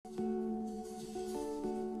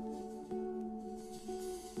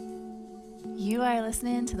You are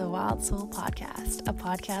listening to the Wild Soul Podcast, a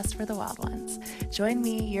podcast for the wild ones. Join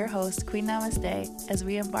me, your host, Queen Namaste, as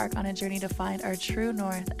we embark on a journey to find our true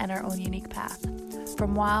north and our own unique path.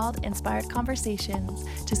 From wild, inspired conversations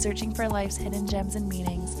to searching for life's hidden gems and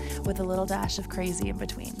meanings with a little dash of crazy in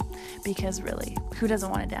between. Because really, who doesn't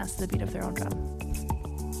want to dance to the beat of their own drum?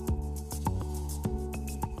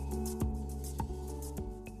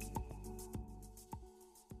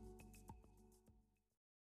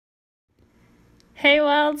 Hey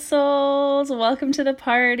wild souls, welcome to the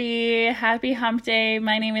party. Happy hump day.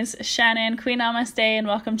 My name is Shannon, Queen Namaste, and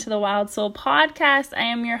welcome to the Wild Soul Podcast. I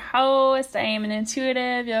am your host. I am an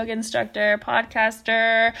intuitive yoga instructor,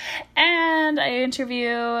 podcaster, and I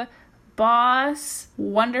interview boss,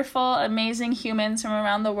 wonderful, amazing humans from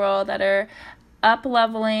around the world that are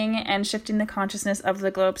up-leveling and shifting the consciousness of the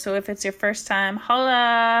globe. So if it's your first time,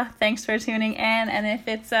 holla, thanks for tuning in. And if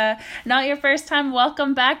it's not your first time,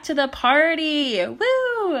 welcome back to the party.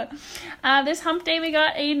 Woo! This hump day, we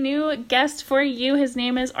got a new guest for you. His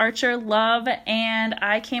name is Archer Love, and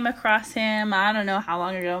I came across him, I don't know how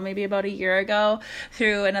long ago, maybe about a year ago,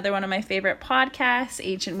 through another one of my favorite podcasts,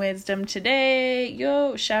 Ancient Wisdom Today.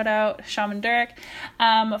 Yo, shout out Shaman Dirk.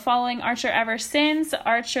 Following Archer ever since.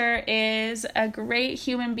 Archer is a great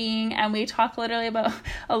human being, and we talk literally about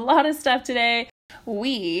a lot of stuff today.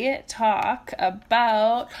 We talk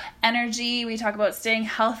about energy, we talk about staying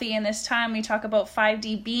healthy in this time, we talk about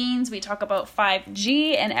 5D beings, we talk about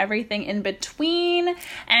 5G and everything in between,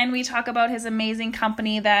 and we talk about his amazing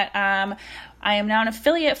company that I am now an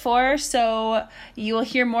affiliate for, so you will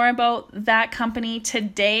hear more about that company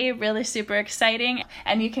today. Really super exciting.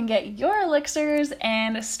 And you can get your elixirs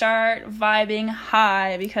and start vibing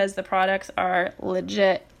high because the products are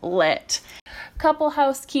legit lit. Couple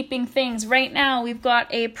housekeeping things. Right now, we've got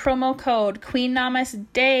a promo code, Queen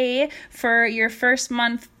Namaste, for your first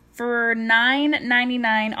month for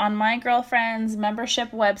 $9.99 on my girlfriend's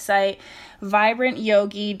membership website,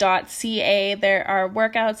 vibrantyogi.ca. There are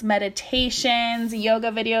workouts, meditations,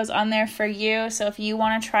 yoga videos on there for you. So if you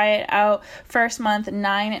want to try it out, first month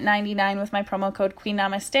 $9.99 with my promo code Queen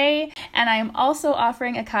Namaste. And I am also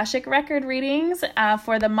offering Akashic record readings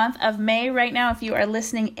for the month of May right now. If you are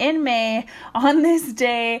listening in May on this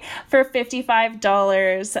day for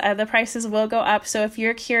 $55, the prices will go up. So if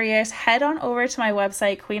you're curious, head on over to my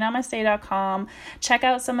website, queennamaste.com. Check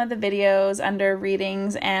out some of the videos under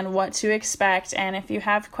readings and what to expect. And if you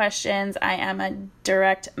have questions, I am a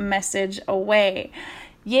direct message away.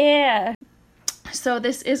 Yeah. So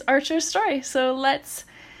this is Archer's story. So let's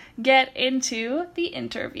get into the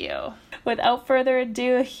interview. Without further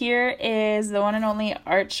ado, here is the one and only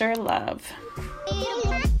Archer Love.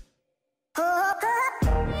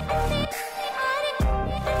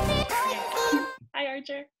 Hi,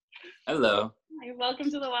 Archer. Hello. Hi, welcome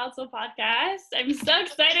to the Wild Soul Podcast. I'm so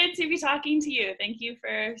excited to be talking to you. Thank you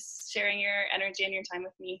for sharing your energy and your time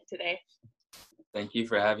with me today. Thank you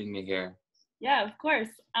for having me here. Yeah, of course.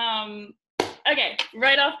 Okay,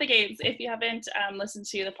 right off the gates, if you haven't listened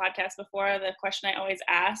to the podcast before, the question I always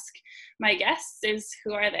ask my guests is,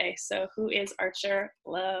 who are they? So who is Archer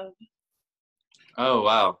Love? Oh,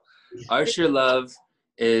 wow. Archer Love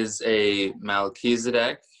is a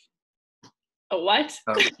Melchizedek. A what?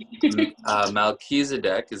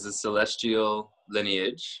 Melchizedek is a celestial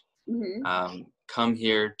lineage. Mm-hmm. Come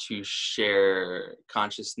here to share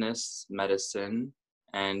consciousness, medicine,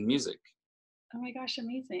 and music. Oh my gosh,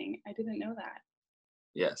 amazing. I didn't know that.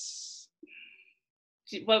 Yes.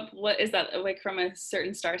 What is that, like from a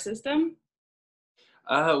certain star system?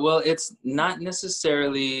 Well, it's not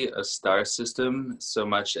necessarily a star system so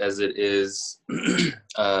much as it is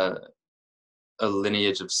a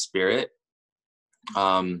lineage of spirit.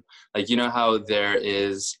 Like, you know how there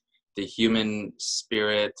is the human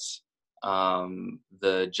spirit,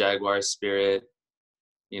 the jaguar spirit,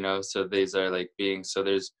 you know, so these are like beings. So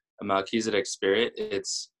there's a Melchizedek spirit.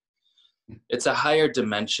 It's a higher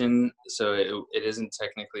dimension, so it isn't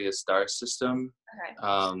technically a star system. Okay.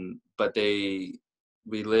 But we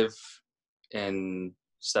live in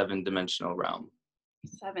 7-dimensional realm.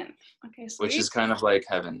 7. Okay, sweet. Which is kind of like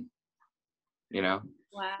heaven, you know?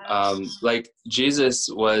 Wow. Like Jesus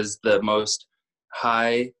was the most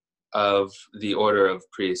high of the order of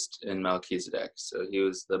priest in Melchizedek. So he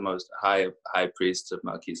was the most high priest of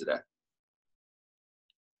Melchizedek.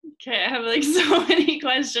 Okay, I have like so many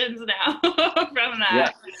questions now from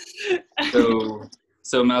that. Yeah.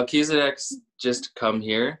 So Melchizedek's just come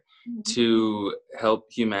here to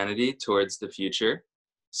help humanity towards the future.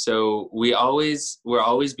 So we're always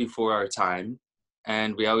before our time,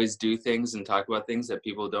 and we always do things and talk about things that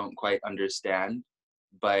people don't quite understand.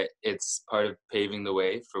 but it's part of paving the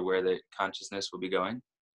way for where the consciousness will be going.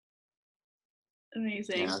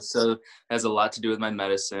 Amazing. So it has a lot to do with my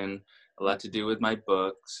medicine, a lot to do with my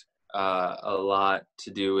books, a lot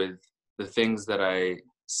to do with the things that I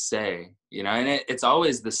say, and it's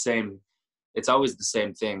always the same. It's always the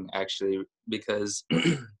same thing, actually, because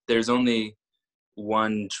there's only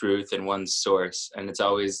one truth and one source, and it's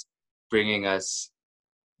always bringing us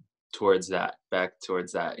towards that, back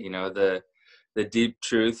towards that, the deep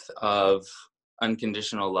truth of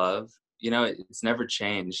unconditional love. It's never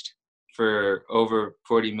changed for over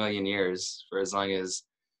 40 million years, for as long as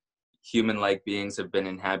human-like beings have been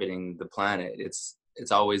inhabiting the planet. It's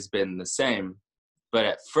always been the same. But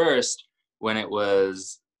at first, when it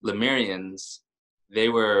was Lemurians, they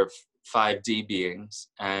were 5D beings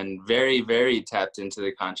and very, very tapped into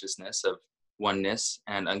the consciousness of oneness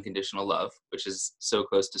and unconditional love, which is so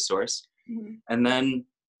close to source. Mm-hmm. And then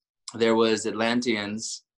there was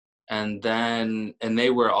Atlanteans, and they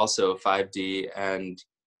were also 5D, and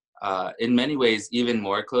in many ways even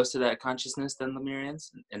more close to that consciousness than Lemurians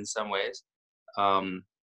in some ways.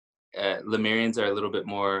 Lemurians are a little bit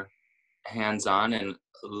more hands-on and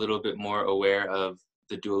a little bit more aware of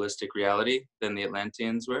the dualistic reality than the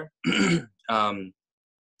Atlanteans were,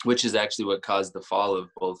 which is actually what caused the fall of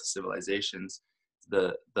both civilizations.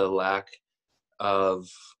 The lack of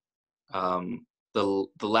the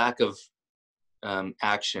lack of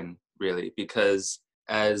action, really, because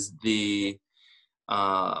as the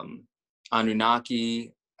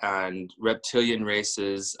Anunnaki and reptilian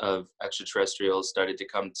races of extraterrestrials started to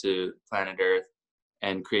come to planet Earth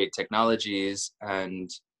and create technologies and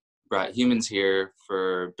brought humans here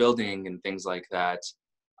for building and things like that,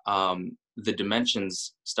 the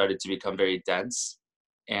dimensions started to become very dense,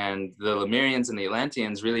 and the Lemurians and the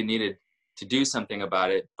Atlanteans really needed to do something about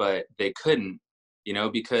it, but they couldn't,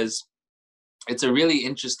 because it's a really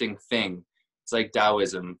interesting thing. It's like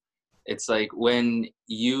Taoism. It's like when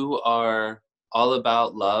you are all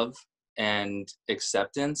about love and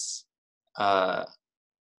acceptance,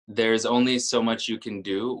 there's only so much you can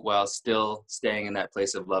do while still staying in that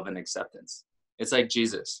place of love and acceptance. It's like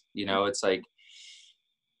Jesus, it's like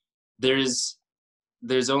there's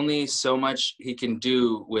only so much he can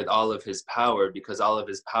do with all of his power, because all of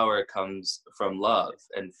his power comes from love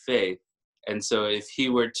and faith. And so if he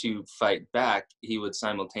were to fight back, he would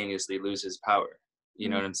simultaneously lose his power. You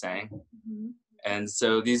know what I'm saying? Mm-hmm. And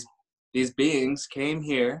so these beings came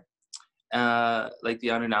here, like the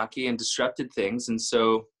Anunnaki, and disrupted things. And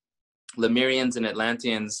so Lemurians and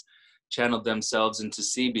Atlanteans channeled themselves into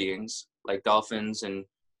sea beings like dolphins and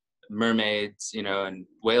mermaids, and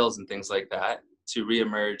whales and things like that, to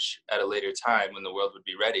reemerge at a later time when the world would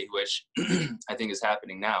be ready, which I think is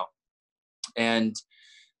happening now. And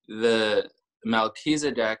the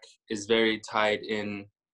Melchizedek is very tied in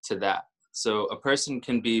to that. So a person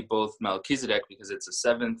can be both Melchizedek, because it's a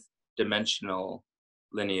seventh dimensional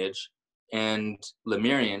lineage, and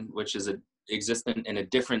Lemurian, which is existent in a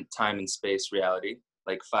different time and space reality,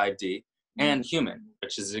 like 5D, and human,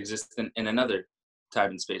 which is existent in another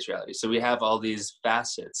time and space reality. So we have all these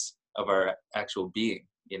facets of our actual being,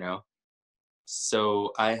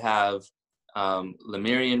 So I have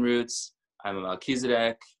Lemurian roots. I'm a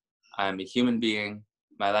Melchizedek. I'm a human being.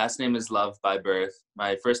 My last name is Love by birth.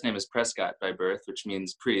 My first name is Prescott by birth, which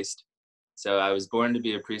means priest. So I was born to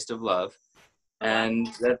be a priest of love. And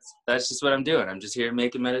that's just what I'm doing. I'm just here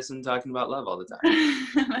making medicine, talking about love all the time.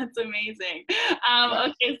 That's amazing.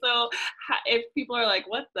 Okay, so if people are like,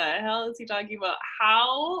 what the hell is he talking about?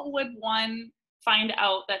 How would one find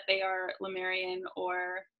out that they are Lemurian,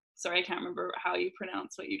 or, sorry, I can't remember how you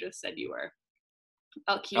pronounce what you just said you were.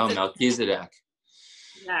 Melchizedek. Oh, Melchizedek.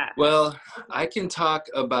 Yeah. Well, I can talk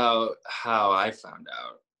about how I found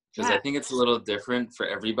out, because I think it's a little different for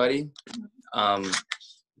everybody.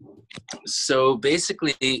 So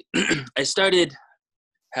basically, I started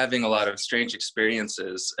having a lot of strange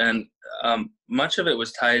experiences, and much of it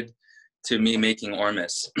was tied to me making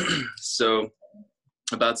ormus. So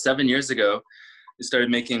about 7 years ago, I started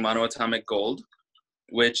making monoatomic gold,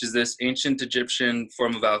 which is this ancient Egyptian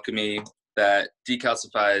form of alchemy that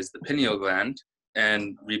decalcifies the pineal gland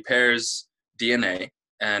and repairs DNA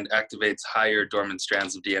and activates higher dormant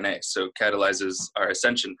strands of DNA, so catalyzes our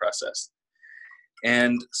ascension process.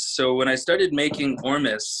 And so when I started making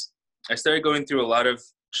ormus, I started going through a lot of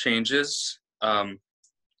changes,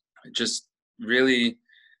 just really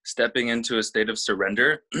stepping into a state of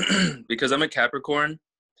surrender, because I'm a Capricorn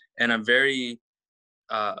and I'm very,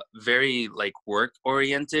 very like work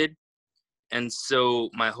oriented. And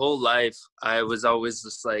so my whole life, I was always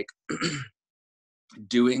just like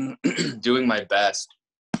doing my best.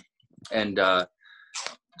 And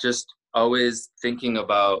just always thinking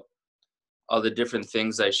about all the different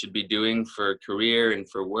things I should be doing for career and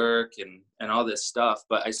for work and all this stuff.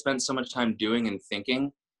 But I spent so much time doing and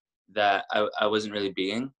thinking that I wasn't really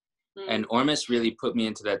being. And Ormus really put me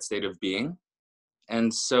into that state of being.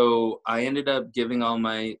 And so I ended up giving all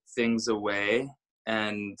my things away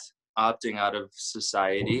and opting out of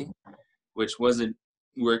society, which wasn't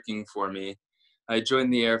working for me. I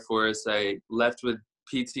joined the Air Force. I left with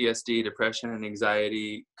PTSD, depression, and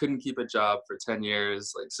anxiety. Couldn't keep a job for 10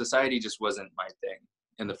 years. Like, society just wasn't my thing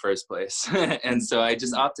in the first place. And so I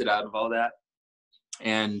just opted out of all that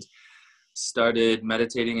and started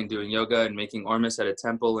meditating and doing yoga and making Ormus at a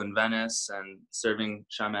temple in Venice and serving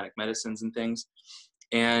shamanic medicines and things.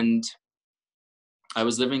 And I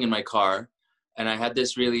was living in my car, and I had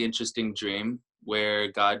this really interesting dream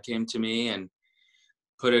where God came to me and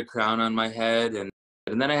put a crown on my head. And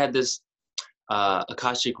then I had this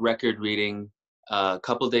Akashic record reading a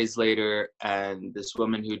couple days later, and this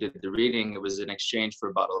woman who did the reading, it was in exchange for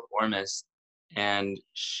a bottle of Ormus, and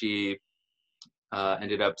she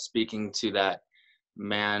ended up speaking to that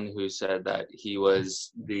man who said that he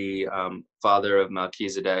was the father of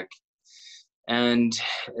Melchizedek. And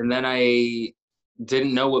then I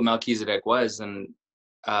didn't know what Melchizedek was, and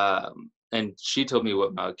she told me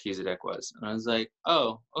what Melchizedek was, and I was like,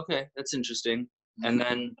 oh, okay, that's interesting. And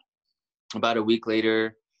then about a week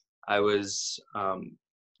later, I was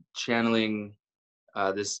channeling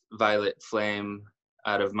this violet flame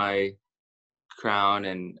out of my crown,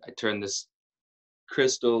 and I turned this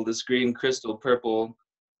green crystal purple,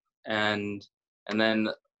 and then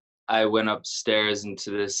I went upstairs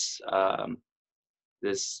into this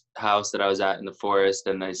this house that I was at in the forest,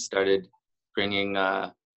 and I started bringing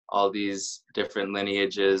all these different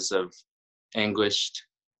lineages of anguished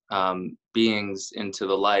beings into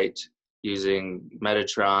the light using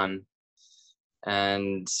Metatron,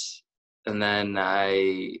 and then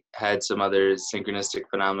I had some other synchronistic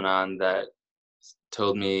phenomenon that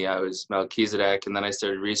told me I was Melchizedek, and then I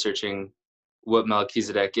started researching what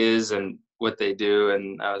Melchizedek is and what they do,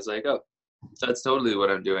 and I was like, oh, that's totally what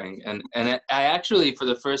I'm doing. And I actually, for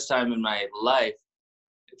the first time in my life,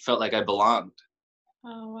 felt like I belonged.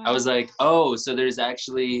 Oh, wow. I was like, oh, so there's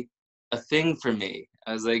actually a thing for me.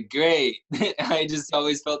 I was like, great. I just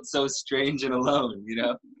always felt so strange and alone, you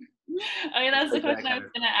know? Okay, that's the Like that question I kind was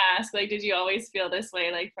of- gonna ask. Like, did you always feel this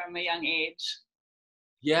way, like from a young age?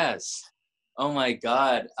 Yes. Oh my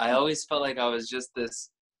God. I always felt like I was just this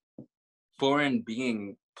foreign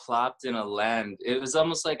being plopped in a land. It was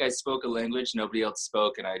almost like I spoke a language nobody else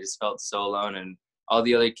spoke, and I just felt so alone. And all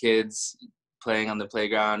the other kids playing on the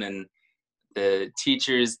playground, and the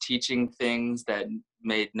teachers teaching things that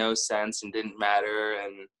made no sense and didn't matter,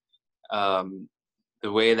 and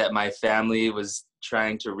the way that my family was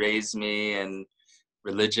trying to raise me, and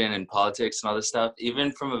religion and politics and all this stuff,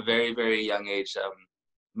 even from a very, very young age.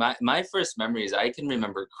 My first memories, I can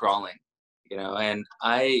remember crawling, you know, and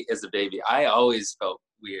as a baby, I always felt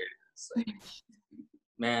weird. It's like,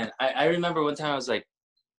 man, I remember one time I was like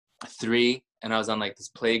 3, and I was on like this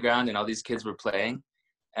playground, and all these kids were playing,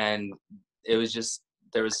 and it was just,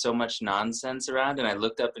 there was so much nonsense around, and I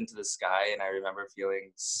looked up into the sky, and I remember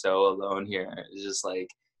feeling so alone here. It was just like,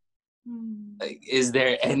 is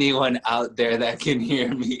there anyone out there that can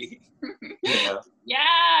hear me? You know?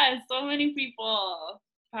 Yeah, so many people.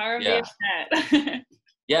 Power of Yeah. the internet.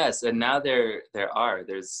 Yes, and now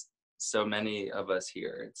there's so many of us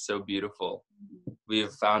here. It's so beautiful. We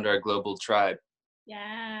have found our global tribe,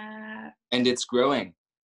 Yeah, and it's growing.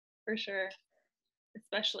 for sure.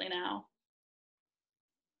 Especially now.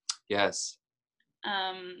 Yes.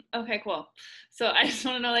 Okay, cool. So I just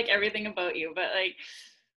want to know like everything about you, but like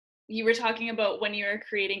you were talking about when you were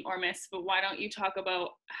creating Ormus, but why don't you talk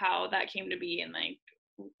about how that came to be and like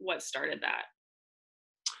what started that?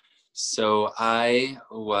 So I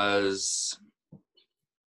was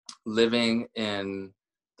living in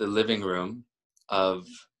the living room of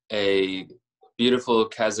a beautiful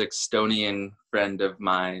Kazakhstanian friend of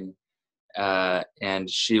mine, and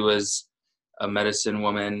she was a medicine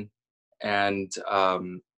woman, and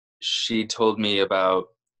she told me about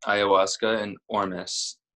ayahuasca and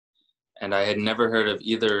Ormus, and I had never heard of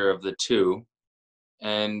either of the two.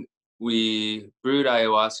 And we brewed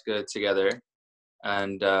ayahuasca together,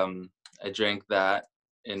 and I drank that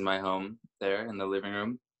in my home there in the living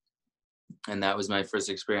room, and that was my first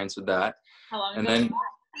experience with that. How long And ago then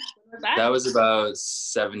was that? that was about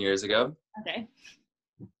 7 years ago. Okay.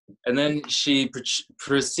 And then she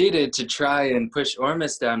proceeded to try and push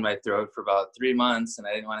Ormus down my throat for about 3 months, and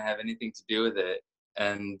I didn't want to have anything to do with it.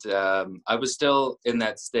 And I was still in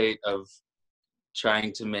that state of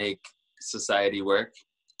trying to make society work.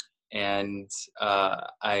 And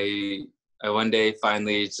I one day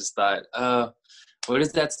finally just thought, oh, what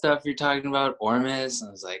is that stuff you're talking about? Ormus? And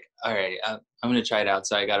I was like, all right, I'm going to try it out.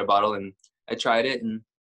 So I got a bottle and I tried it, and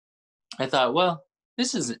I thought, well,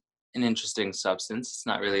 this is an interesting substance. It's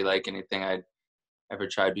not really like anything I'd ever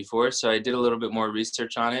tried before. So I did a little bit more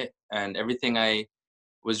research on it, and everything I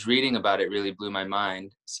was reading about it really blew my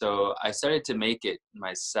mind. So I started to make it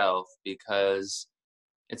myself because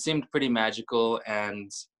it seemed pretty magical,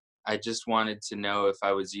 and I just wanted to know if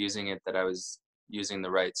I was using it, that I was using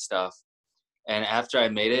the right stuff. And after I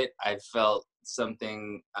made it, I felt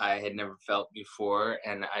something I had never felt before,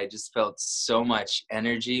 and I just felt so much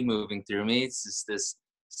energy moving through me. It's just this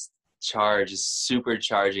charge,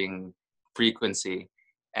 supercharging frequency,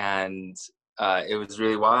 and it was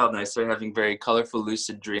really wild. And I started having very colorful,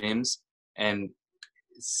 lucid dreams and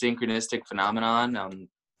synchronistic phenomenon.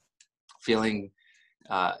 Feeling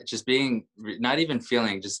just being not even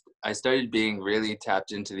feeling, just I started being really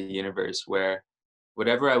tapped into the universe, where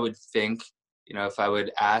whatever I would think, if I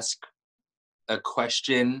would ask a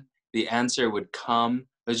question, the answer would come.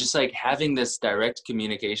 It was just like having this direct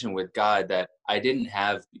communication with God that I didn't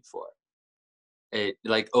have before. It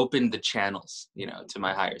like opened the channels, to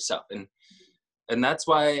my higher self. And that's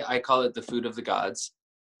why I call it the food of the gods.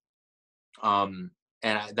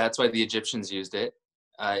 That's why the Egyptians used it.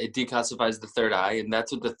 It decalcifies the third eye, and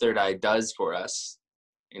that's what the third eye does for us.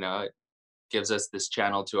 It gives us this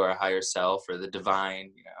channel to our higher self, or the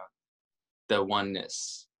divine, the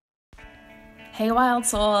oneness. Hey, Wild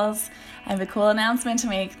Souls. I have a cool announcement to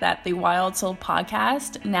make that the Wild Soul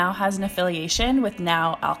podcast now has an affiliation with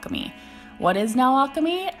Now Alchemy. What is Now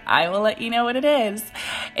Alchemy? I will let you know what it is.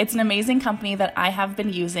 It's an amazing company that I have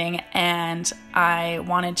been using, and I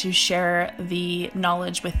wanted to share the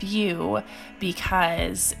knowledge with you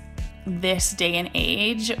because this day and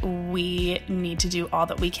age, we need to do all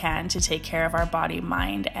that we can to take care of our body,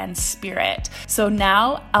 mind, and spirit. So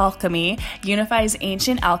Now Alchemy unifies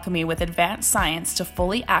ancient alchemy with advanced science to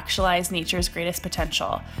fully actualize nature's greatest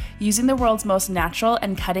potential. Using the world's most natural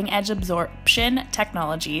and cutting-edge absorption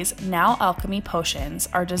technologies, Now Alchemy potions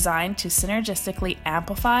are designed to synergistically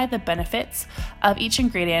amplify the benefits of each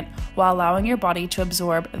ingredient while allowing your body to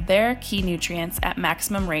absorb their key nutrients at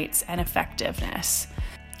maximum rates and effectiveness.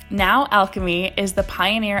 Now Alchemy is the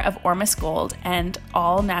pioneer of Ormus Gold and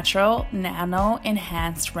all-natural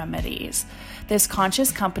nano-enhanced remedies. This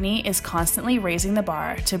conscious company is constantly raising the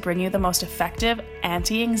bar to bring you the most effective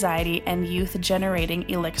anti-anxiety and youth-generating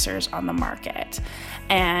elixirs on the market.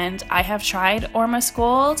 And I have tried Ormus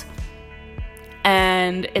Gold,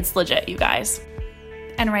 and it's legit, you guys.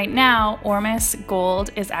 And right now, Ormus Gold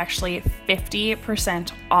is actually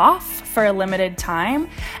 50% off for a limited time.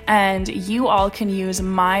 And you all can use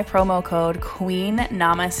my promo code Queen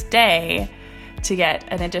Namaste to get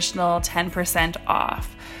an additional 10%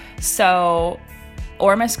 off. So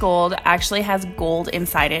Ormus Gold actually has gold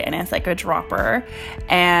inside it, and it's like a dropper,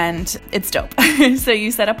 and it's dope. So you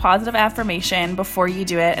set a positive affirmation before you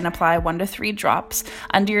do it and apply 1 to 3 drops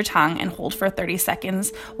under your tongue and hold for 30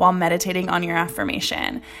 seconds while meditating on your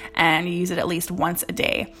affirmation, and you use it at least once a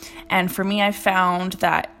day. And for me, I found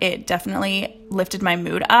that it definitely lifted my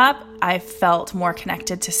mood up. I felt more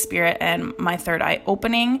connected to spirit and my third eye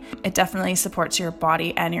opening. It definitely supports your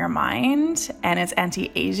body and your mind, and it's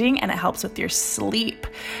anti-aging, and it helps with your sleep.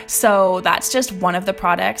 So that's just one of the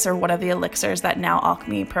products, or one of the elixirs that Now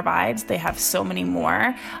Alchemy provides. They have so many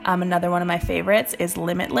more. Another one of my favorites is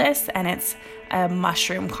Limitless, and it's a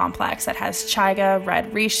mushroom complex that has chaga, red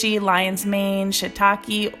reishi, lion's mane,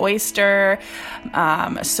 shiitake, oyster,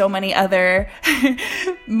 so many other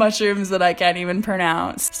mushrooms that I can't even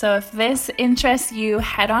pronounce. So if this interests you,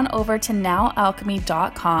 head on over to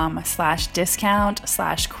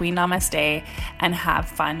nowalchemy.com/discount/Queen Namaste and have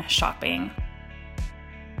fun shopping.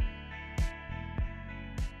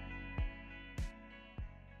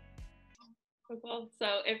 Cool.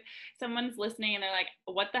 So if someone's listening and they're like,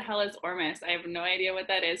 what the hell is Ormus? I have no idea what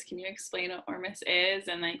that is. Can you explain what Ormus is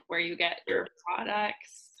and like where you get your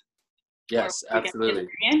products? Yes, absolutely.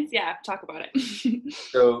 Yeah, talk about it.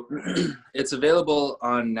 So it's available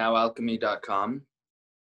on nowalchemy.com,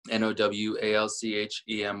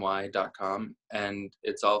 nowalchemy.com, and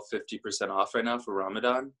it's all 50% off right now for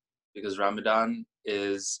Ramadan, because Ramadan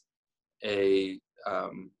is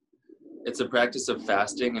it's a practice of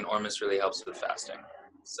fasting, and Ormus really helps with fasting.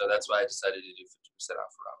 So that's why I decided to do 50%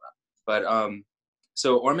 off for Ramadan. But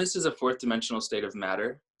so Ormus is a fourth dimensional state of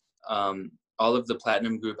matter. All of the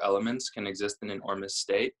platinum group elements can exist in an Ormus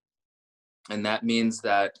state. And that means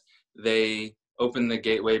that they open the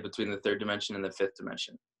gateway between the third dimension and the fifth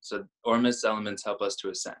dimension. So Ormus elements help us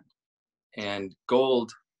to ascend. And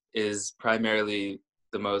gold is primarily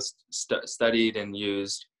the most studied and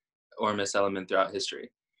used ormus element throughout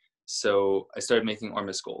history. So I started making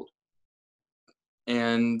ormus gold.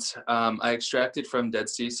 And I extracted from Dead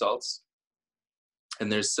Sea salts,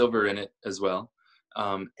 and there's silver in it as well,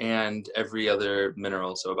 and every other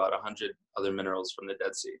mineral, so about 100 other minerals from the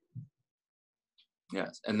Dead Sea.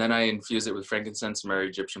 Yes, and then I infuse it with frankincense, myrrh,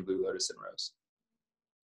 Egyptian blue lotus, and rose.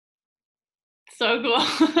 So cool.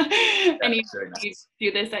 And That's very you nice.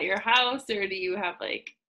 do this at your house, or do you have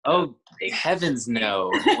like Oh, big heavens no.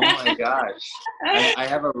 Oh my gosh. I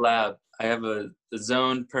have a lab. I have a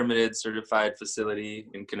zone permitted certified facility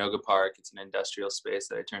in Canoga Park. It's an industrial space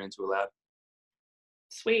that I turn into a lab.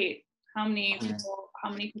 Sweet. How many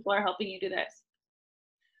people are helping you do this?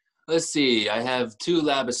 Let's see. I have 2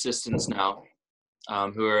 lab assistants now,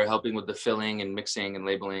 who are helping with the filling and mixing and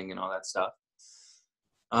labeling and all that stuff.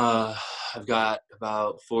 I've got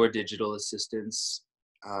about 4 digital assistants,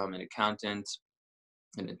 an accountant,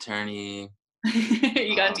 an attorney.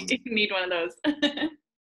 You need one of those.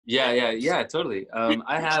 Yeah, totally.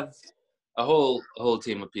 I have a whole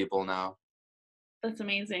team of people now. That's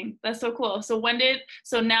amazing. That's so cool.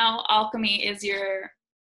 So now Alchemy is your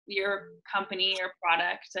company, your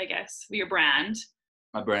product, I guess, your brand.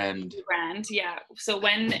 My brand. Your brand, yeah. So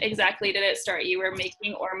when exactly did it start? You were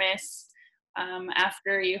making ormus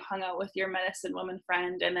after you hung out with your medicine woman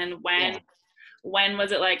friend, and then when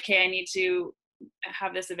was it like, okay, I need to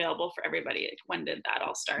have this available for everybody? Like, when did that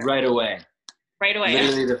all start? Right away. Right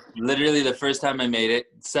away. Literally the first time I made it,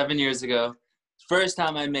 7 years ago. First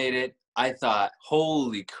time I made it, I thought,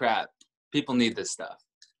 holy crap, people need this stuff.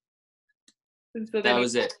 So that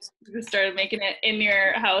was it. You started making it in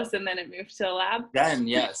your house, and then it moved to a lab? Then,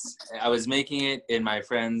 yes. I was making it in my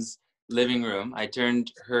friend's living room. I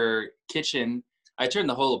turned her kitchen, I turned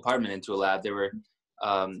the whole apartment into a lab. There were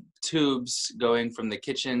tubes going from the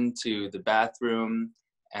kitchen to the bathroom,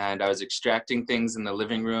 and I was extracting things in the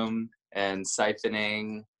living room and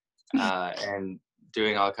siphoning and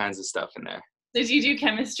doing all kinds of stuff in there. Did you do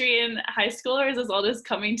chemistry in high school, or is this all just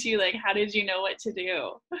coming to you? Like, how did you know what to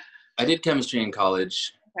do? I did chemistry in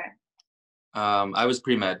college. Okay. I was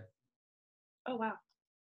pre-med. Oh, wow.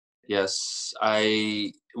 Yes,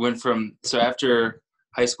 I went so after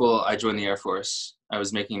high school, I joined the Air Force. I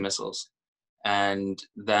was making missiles. And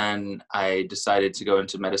then I decided to go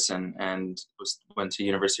into medicine and went to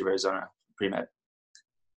University of Arizona, pre-med.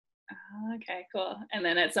 Okay, cool. And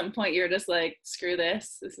then at some point you're just like, screw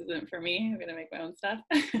this. This isn't for me. I'm going to make my own stuff.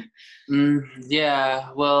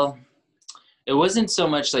 Yeah, well, it wasn't so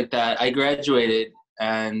much like that. I graduated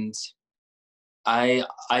and I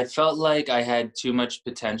felt like I had too much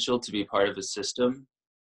potential to be part of a system,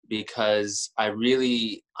 because I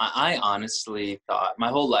honestly thought my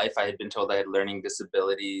whole life I had been told I had learning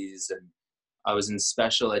disabilities, and I was in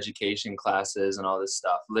special education classes and all this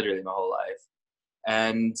stuff, literally my whole life.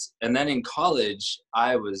 And then in college,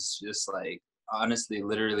 I was just like, honestly,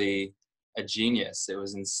 literally a genius. It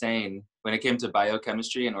was insane. When it came to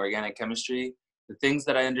biochemistry and organic chemistry, the things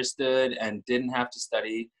that I understood and didn't have to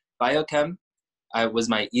study, biochem, I was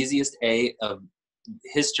my easiest A of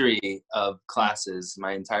history of classes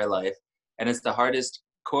my entire life. And it's the hardest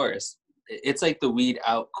course. It's like the weed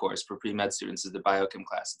out course for pre-med students is the biochem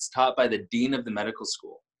class. It's taught by the dean of the medical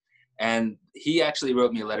school. And he actually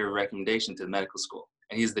wrote me a letter of recommendation to the medical school,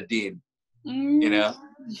 and he's the dean. You know,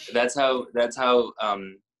 that's how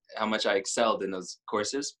much I excelled in those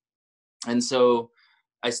courses. And so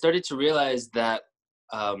I started to realize that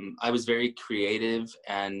I was very creative,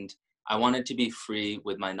 and I wanted to be free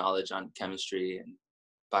with my knowledge on chemistry and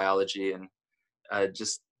biology, and I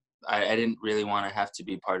didn't really want to have to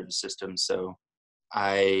be part of a system. So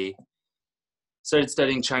I started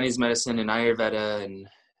studying Chinese medicine and Ayurveda,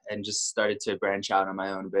 and just started to branch out on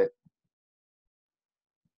my own a bit.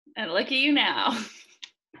 And look at you now.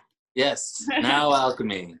 Yes, now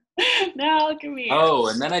alchemy. Now alchemy. Oh,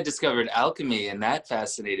 and then I discovered alchemy, and that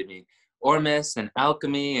fascinated me. Ormus and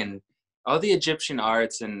alchemy and all the Egyptian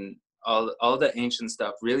arts and all the ancient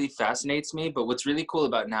stuff really fascinates me. But what's really cool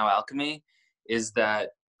about now alchemy is that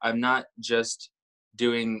I'm not just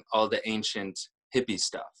doing all the ancient hippie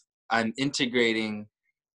stuff. I'm integrating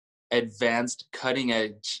advanced cutting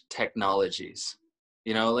edge technologies.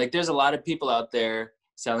 You know, like there's a lot of people out there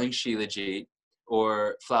selling shilajit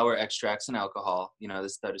or flower extracts and alcohol, you know,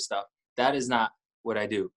 this sort of stuff. That is not what I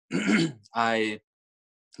do. I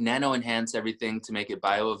nano enhance everything to make it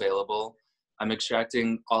bioavailable. I'm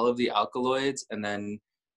extracting all of the alkaloids and then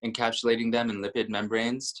encapsulating them in lipid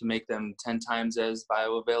membranes to make them 10 times as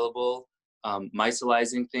bioavailable,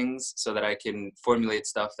 micellizing things so that I can formulate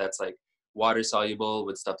stuff that's like water soluble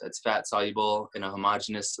with stuff that's fat soluble in a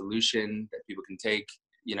homogeneous solution that people can take,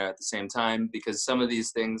 at the same time, because some of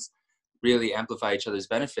these things really amplify each other's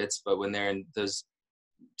benefits, but when they're in those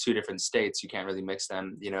two different states, you can't really mix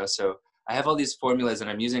them, so I have all these formulas, and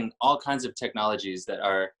I'm using all kinds of technologies that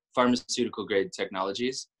are pharmaceutical grade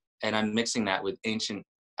technologies, and I'm mixing that with ancient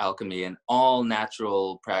alchemy and all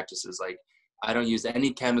natural practices. Like, I don't use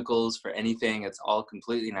any chemicals for anything. It's all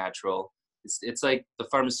completely natural. It's like the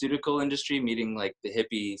pharmaceutical industry meeting like the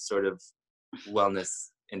hippie sort of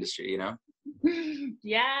wellness industry.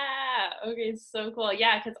 Yeah. Okay. So cool.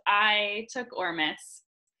 Yeah. Because I took Ormus,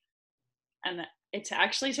 and it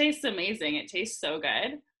actually tastes amazing. It tastes so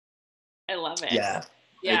good. I love it. Yeah.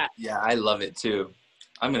 Yeah. I love it too.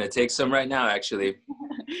 I'm going to take some right now, actually.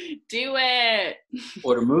 Do it.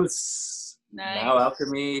 Order moose. Nice.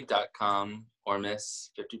 Nowalchemy.com or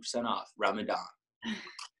miss 50% off Ramadan.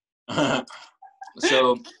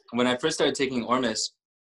 So when I first started taking Ormus,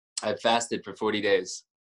 I fasted for 40 days.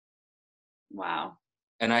 Wow.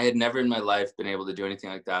 And I had never in my life been able to do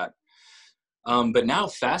anything like that. But now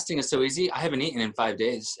fasting is so easy. I haven't eaten in 5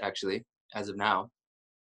 days, actually, as of now,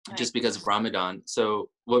 Nice. just because of Ramadan. So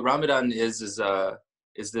what Ramadan is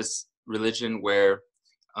this religion where,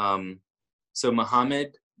 so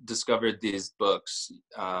Muhammad discovered these books,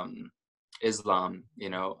 Islam,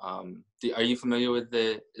 are you familiar with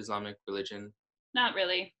the Islamic religion? Not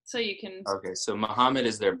really. So you can. Okay, so Muhammad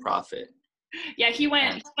is their prophet. Yeah, he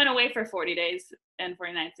went away for 40 days and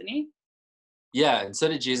 40 nights, didn't he? Yeah, and so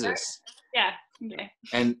did Jesus. Yeah. Okay.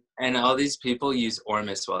 And all these people use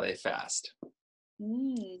Ormus while they fast.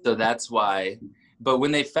 So that's why. But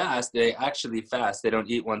when they fast, they actually fast. They don't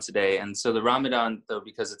eat once a day. And so the Ramadan, though,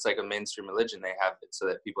 because it's like a mainstream religion, they have it so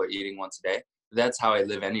that people are eating once a day. That's how I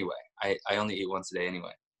live anyway. I only eat once a day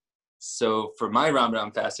anyway. So for my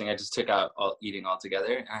Ramadan fasting, I just took out all eating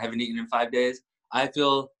altogether. I haven't eaten in 5 days. I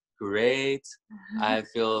feel great. I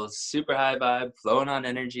feel super high vibe, flowing on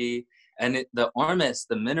energy. And the Ormus,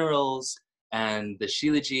 the minerals, and the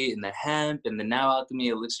Shilajit, and the hemp, and the Now Alchemy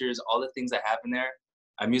elixirs, all the things that happen there,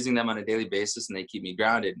 I'm using them on a daily basis, and they keep me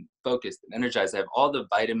grounded and focused and energized. I have all the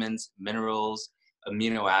vitamins, minerals,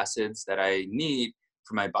 amino acids that I need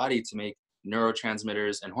for my body to make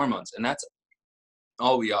neurotransmitters and hormones. And that's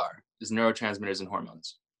all we are, is neurotransmitters and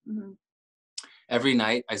hormones. Mm-hmm. Every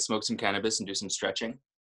night I smoke some cannabis and do some stretching.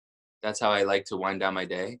 That's how I like to wind down my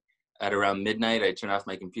day. At around midnight, I turn off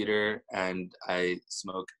my computer and I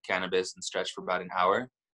smoke cannabis and stretch for about an hour.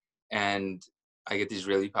 And I get these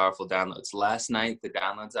really powerful downloads. Last night, the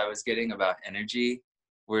downloads I was getting about energy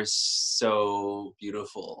were so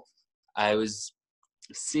beautiful. I was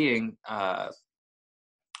seeing how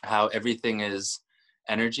everything is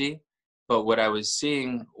energy, but what I was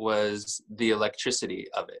seeing was the electricity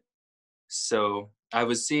of it. So I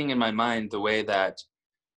was seeing in my mind the way that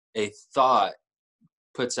a thought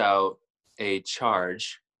puts out a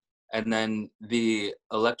charge, and then the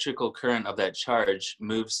electrical current of that charge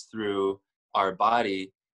moves through our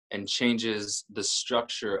body and changes the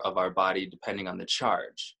structure of our body depending on the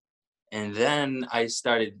charge. And then I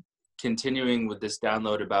started continuing with this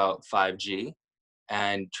download about 5G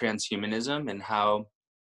and transhumanism, and how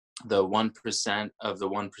the 1% of the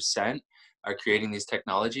 1% are creating these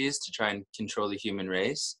technologies to try and control the human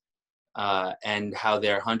race, and how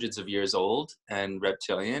they're hundreds of years old and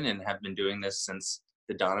reptilian and have been doing this since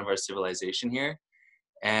the dawn of our civilization here.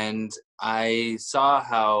 And I saw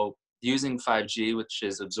how using 5G, which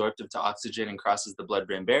is absorptive to oxygen and crosses the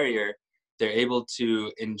blood-brain barrier, they're able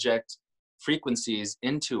to inject frequencies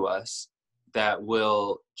into us that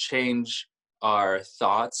will change our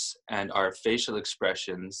thoughts and our facial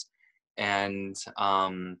expressions and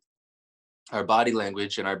our body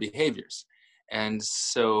language and our behaviors. And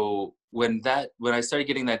so when I started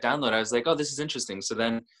getting that download, I was like, oh, this is interesting. So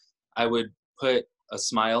then I would put a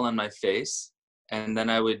smile on my face, and then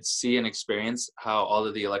I would see and experience how all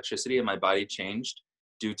of the electricity in my body changed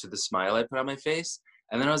due to the smile I put on my face.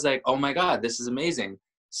 And then I was like, oh my God, this is amazing.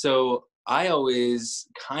 So I always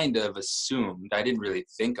kind of assumed, I didn't really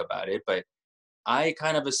think about it, but I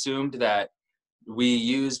kind of assumed that we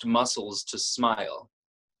used muscles to smile.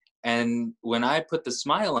 And when I put the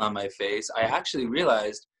smile on my face, I actually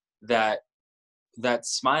realized that that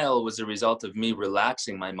smile was a result of me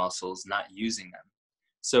relaxing my muscles, not using them.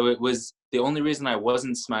 So it was the only reason I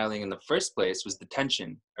wasn't smiling in the first place was the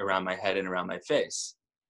tension around my head and around my face.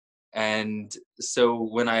 And so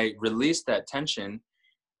when I released that tension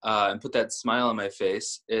and put that smile on my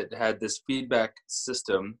face, it had this feedback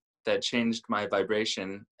system that changed my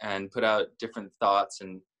vibration and put out different thoughts,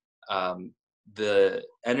 and the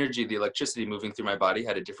energy, the electricity moving through my body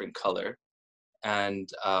had a different color. And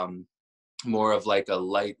more of like a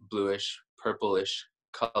light bluish, purplish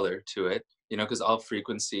color to it, you know, because all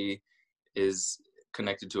frequency is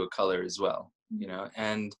connected to a color as well, you know.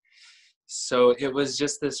 And so it was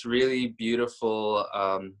just this really beautiful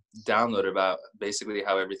download about basically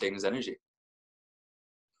how everything is energy.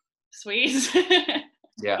 Sweet.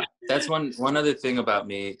 Yeah, that's one other thing about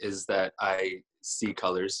me is that I see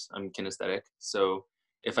colors. I'm kinesthetic, so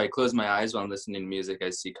if I close my eyes while I'm listening to music,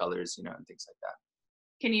 I see colors, you know, and things like that.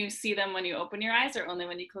 Can you see them when you open your eyes, or only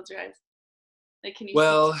when you close your eyes? Like, can you see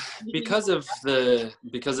Well, anything? because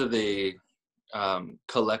of the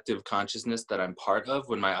collective consciousness that I'm part of,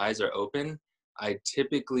 when my eyes are open, I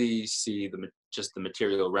typically see just the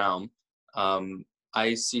material realm.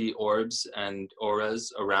 I see orbs and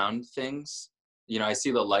auras around things. You know, I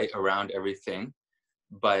see the light around everything.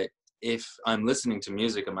 But if I'm listening to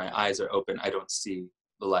music and my eyes are open, I don't see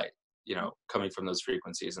the light, you know, coming from those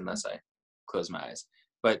frequencies unless I close my eyes.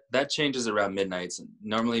 But that changes around midnight. And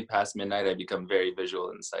normally past midnight, I become very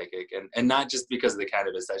visual and psychic. And not just because of the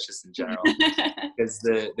cannabis, that's just in general. Because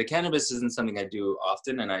the cannabis isn't something I do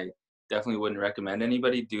often, and I definitely wouldn't recommend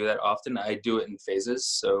anybody do that often. I do it in phases.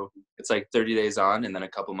 So it's like 30 days on and then a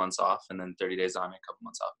couple months off, and then 30 days on and a couple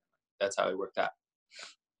months off. That's how I work that.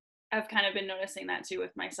 I've kind of been noticing that too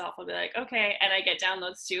with myself. I'll be like, okay, and I get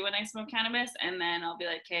downloads too when I smoke cannabis, and then I'll be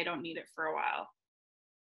like, okay, I don't need it for a while.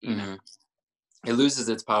 You know? It loses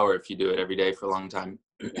its power if you do it every day for a long time.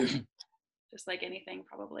 Just like anything,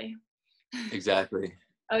 probably. Exactly.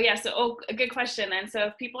 Oh yeah, so a good question then. So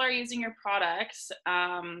if people are using your products,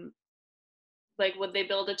 like would they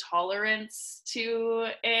build a tolerance to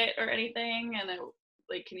it or anything? And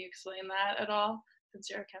like, can you explain that at all? Since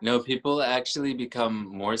you're a chemist. No, people actually become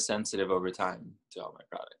more sensitive over time to all my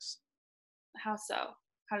products. How so?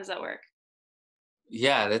 How does that work?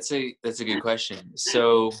 Yeah, that's a good question.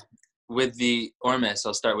 So with the Ormus,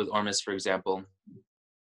 I'll start with Ormus, for example.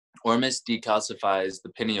 Ormus decalcifies the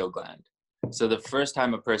pineal gland. So the first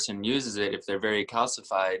time a person uses it, if they're very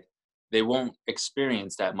calcified, they won't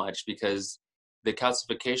experience that much because the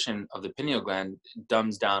calcification of the pineal gland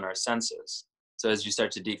dumbs down our senses. So as you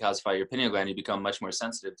start to decalcify your pineal gland, you become much more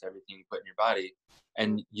sensitive to everything you put in your body.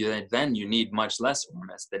 And then you need much less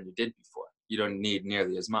Ormus than you did before. You don't need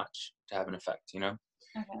nearly as much to have an effect, you know?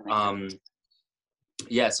 Okay,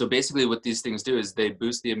 Yeah, so basically what these things do is they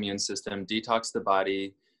boost the immune system, detox the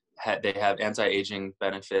body, they have anti-aging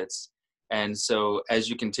benefits. And so as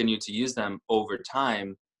you continue to use them over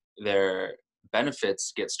time, their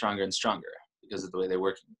benefits get stronger and stronger because of the way they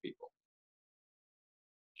work with people.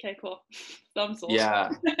 okay, cool. Thumb sold. Yeah,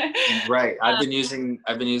 right. I've been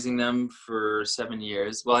using them for 7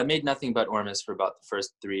 years. Well, I made nothing but Ormus for about the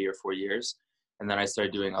first 3 or 4 years. And then I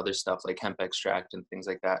started doing other stuff like hemp extract and things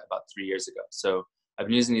like that about 3 years ago. So I've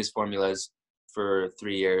been using these formulas for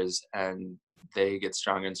 3 years, and they get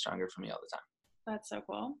stronger and stronger for me all the time. That's so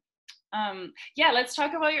cool. Yeah, let's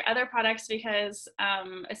talk about your other products because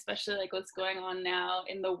especially like what's going on now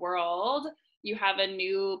in the world, you have a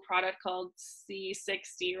new product called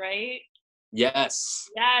C60, right? Yes.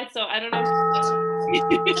 Yeah, so I don't know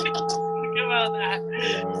talk about that.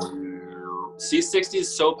 C60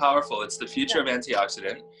 is so powerful. It's the future of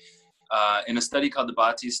antioxidant. In a study called the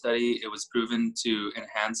Bhatti study, it was proven to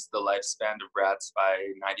enhance the lifespan of rats by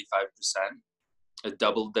 95%. It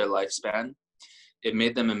doubled their lifespan. It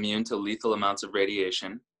made them immune to lethal amounts of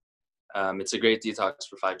radiation. It's a great detox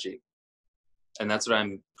for 5G. And that's what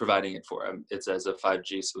I'm providing it for. It's as a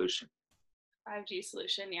 5G solution. 5G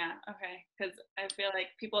solution, yeah, okay. Because I feel like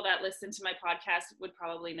people that listen to my podcast would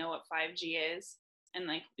probably know what 5G is and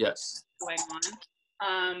like yes, what's going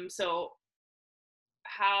on. So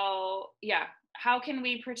how can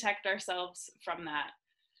we protect ourselves from that?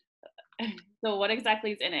 So what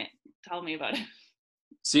exactly is in it? Tell me about it.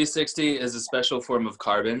 C60 is a special form of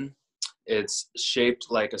carbon. It's shaped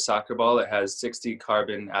like a soccer ball. It has 60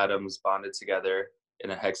 carbon atoms bonded together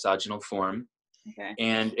in a hexagonal form. Okay.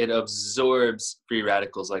 And it absorbs free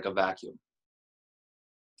radicals like a vacuum.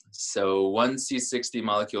 So one C60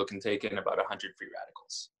 molecule can take in about 100 free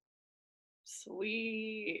radicals.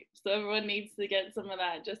 Sweet. So everyone needs to get some of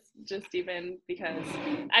that, just even because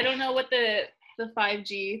I don't know what the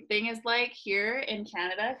 5G thing is like here in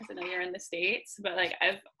Canada, because I know you're in the States, but like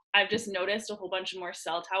I've just noticed a whole bunch of more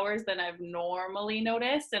cell towers than I've normally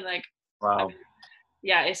noticed, and like wow,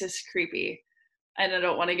 yeah, it's just creepy, and I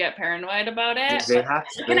don't want to get paranoid about it. They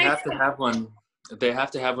have to have one. They have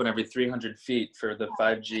to have one every 300 feet for the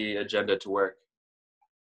 5G agenda to work.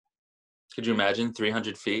 Could you imagine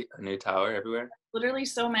 300 feet, a new tower everywhere? Literally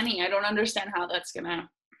so many. I don't understand how that's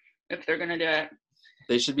if they're gonna do it.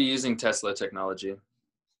 They should be using Tesla technology.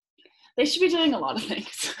 They should be doing a lot of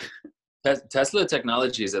things. Tesla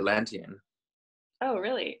technology is Atlantean. Oh,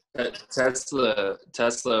 really?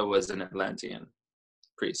 Tesla was an Atlantean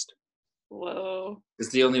priest. Whoa. It's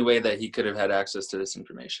the only way that he could have had access to this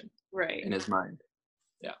information Right. in his mind.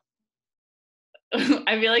 Yeah.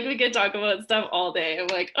 I feel like we could talk about stuff all day. I'm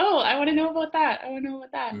like, oh, I want to know about that. I want to know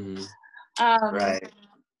about that. Right.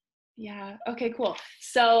 Yeah. Okay, cool.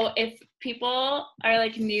 So if people are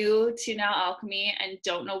like new to Now Alchemy and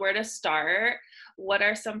don't know where to start, what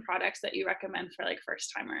are some products that you recommend for like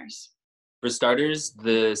first timers? For starters,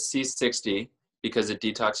 the C60, because it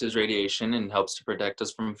detoxes radiation and helps to protect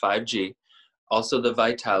us from 5G. Also the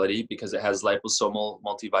Vitality, because it has liposomal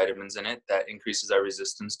multivitamins in it that increases our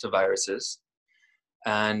resistance to viruses.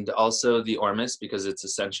 And also the Ormus, because it's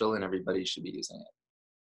essential and everybody should be using it.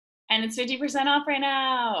 And it's 50% off right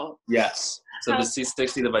now. Yes. So the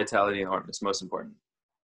C60, the Vitality, and Ormus, most important.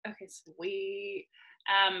 Okay, sweet.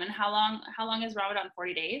 And how long is Ramadan?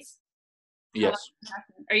 40 days? Yes.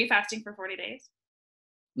 Are you fasting for 40 days?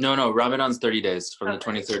 No, Ramadan's 30 days from the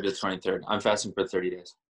 23rd to the 23rd. I'm fasting for 30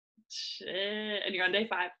 days. Shit. And you're on day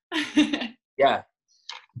 5. Yeah.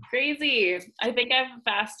 Crazy. I think I've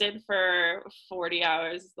fasted for 40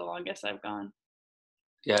 hours, is the longest I've gone.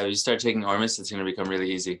 Yeah, if you start taking Ormus, it's going to become really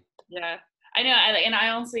easy. Yeah. I know. I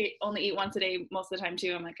only eat once a day most of the time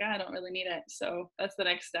too. I'm like, I don't really need it. So that's the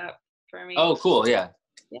next step for me. Oh, cool. Yeah.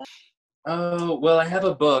 Yeah. Oh, well, I have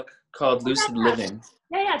a book called Lucid Living.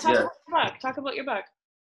 Yeah. Talk about your book. Talk about your book.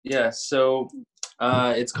 Yeah. So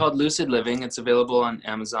it's called Lucid Living. It's available on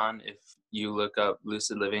Amazon if you look up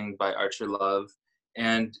Lucid Living by Archer Love.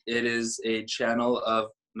 And it is a channel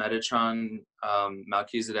of Metatron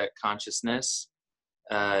Melchizedek consciousness.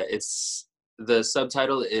 It's the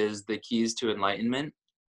subtitle is The Keys to Enlightenment.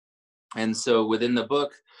 And so within the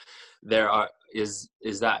book, there is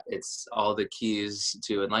that it's all the keys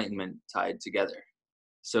to enlightenment tied together.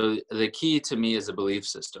 So the key to me is a belief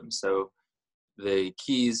system. So the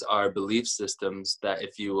keys are belief systems that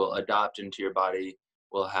if you will adopt into your body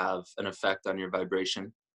will have an effect on your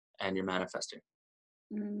vibration and your manifesting.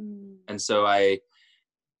 And so I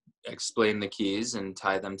explain the keys and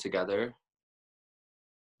tie them together.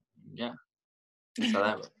 Yeah, that's how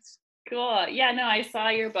that works. Cool. Yeah, no, I saw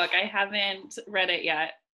your book. I haven't read it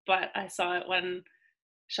yet, but I saw it when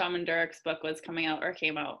Shaman Durek's book was coming out or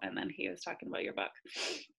came out, and then he was talking about your book.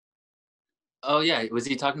 Oh yeah, was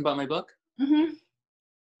he talking about my book? Mm-hmm.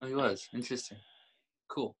 Oh, he was. Interesting.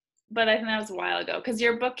 Cool. But I think that was a while ago because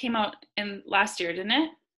your book came out in last year, didn't it?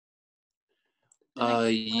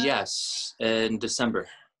 Yes, in December.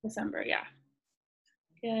 December, yeah.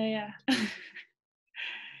 Yeah.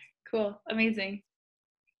 Cool. Amazing.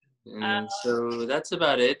 And so that's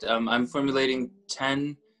about it. I'm formulating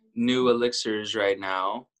 10 new elixirs right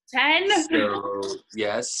now. 10? So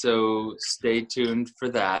yes, so stay tuned for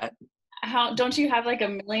that. How don't you have like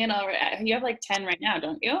a million already? You have like 10 right now,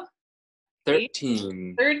 don't you?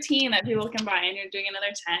 13. 13 that people can buy, and you're doing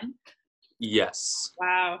another 10? Yes.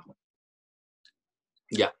 Wow.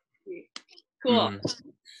 Yeah. Cool.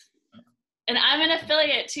 And I'm an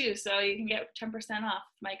affiliate too, so you can get 10% off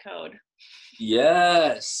my code.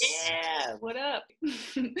 Yes. Yeah, what up?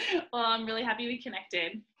 Well, I'm really happy we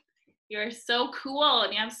connected. You're so cool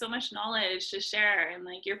and you have so much knowledge to share, and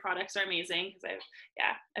like your products are amazing because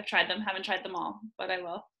I've tried them, haven't tried them all, but I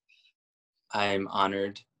will. I'm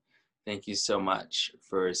honored. Thank you so much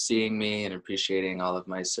for seeing me and appreciating all of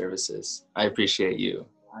my services. I appreciate you.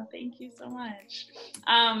 Oh, thank you so much.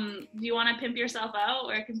 Do you want to pimp yourself out?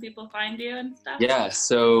 Where can people find you and stuff? Yeah,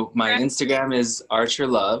 so my Instagram is Archer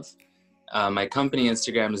Love. My company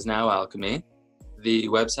Instagram is Now Alchemy. The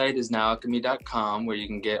website is nowalchemy.com, where you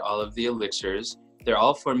can get all of the elixirs. They're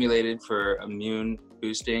all formulated for immune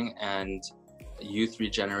boosting and youth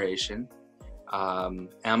regeneration.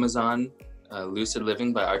 Amazon, Lucid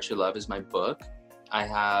Living by Archer Love is my book. I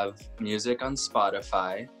have music on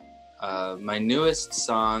Spotify. My newest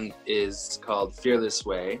song is called Fearless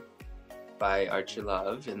Way by Archer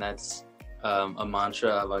Love, and that's a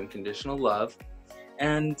mantra of unconditional love.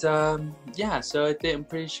 And so I'm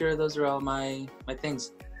pretty sure those are all my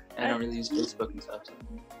things. I don't really use Facebook and stuff. So.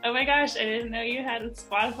 Oh my gosh, I didn't know you had a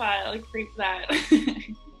Spotify. Like, freak that.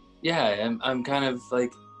 Yeah, I'm kind of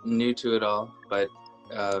like new to it all, but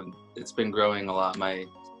it's been growing a lot. My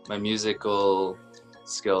musical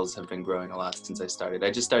skills have been growing a lot since I started. I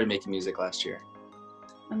just started making music last year.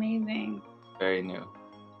 Amazing. Very new.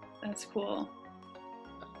 That's cool.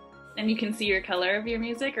 And you can see your color of your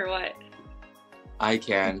music or what? I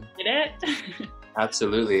can. Did it?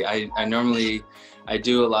 Absolutely. I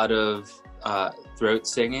do a lot of throat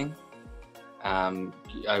singing.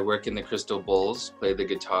 I work in the crystal bowls, play the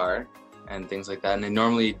guitar and things like that. And I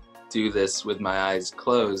normally do this with my eyes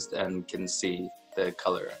closed and can see the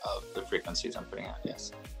color of the frequencies I'm putting out.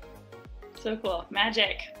 Yes. So cool.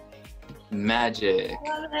 Magic. Magic.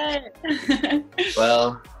 Love it.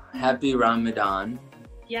 Well, happy Ramadan.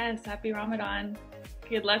 Yes, happy Ramadan.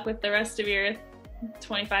 Good luck with the rest of your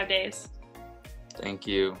 25 days. Thank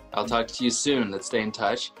you. I'll talk to you soon. Let's stay in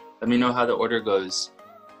touch. Let me know how the order goes.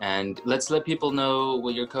 And let's let people know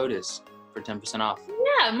what your code is for 10% off.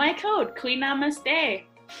 Yeah, my code, Queen Namaste.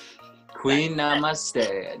 Queen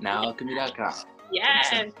Namaste at nowalchemy.com.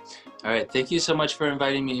 Yes. All right. Thank you so much for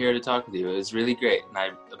inviting me here to talk with you. It was really great, and I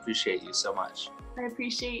appreciate you so much. I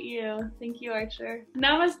appreciate you. Thank you, Archer.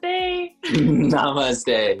 Namaste.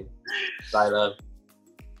 Namaste. Bye, love.